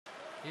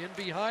In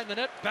behind the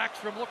net,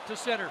 Backstrom looked to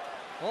center.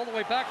 All the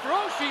way back through,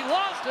 she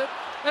lost it,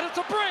 and it's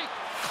a break.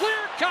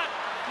 Clear cut,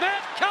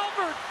 Matt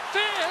Calvert,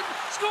 Finn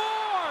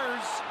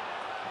scores!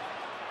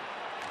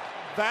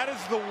 That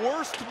is the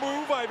worst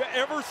move I've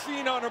ever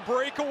seen on a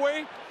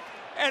breakaway,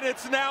 and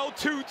it's now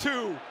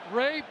 2-2.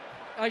 Ray,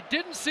 I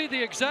didn't see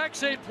the exact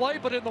same play,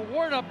 but in the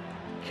warm-up,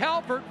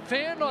 Calvert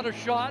fanned on a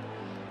shot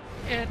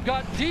and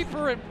got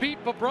deeper and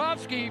beat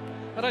Bobrovsky,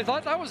 and I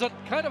thought that was a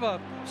kind of a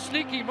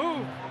sneaky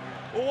move.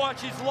 Well,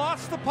 watch, he's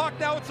lost the puck,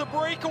 now it's a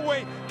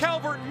breakaway.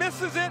 Calvert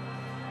misses it,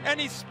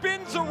 and he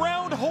spins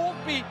around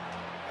Holtby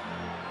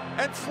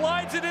and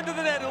slides it into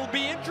the net. It'll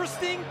be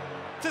interesting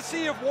to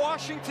see if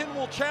Washington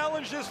will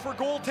challenge this for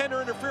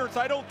goaltender interference.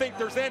 I don't think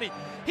there's any.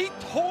 He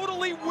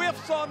totally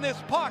whiffs on this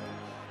puck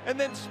and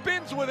then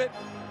spins with it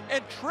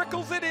and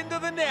trickles it into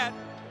the net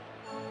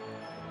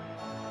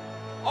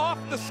off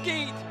the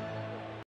skate.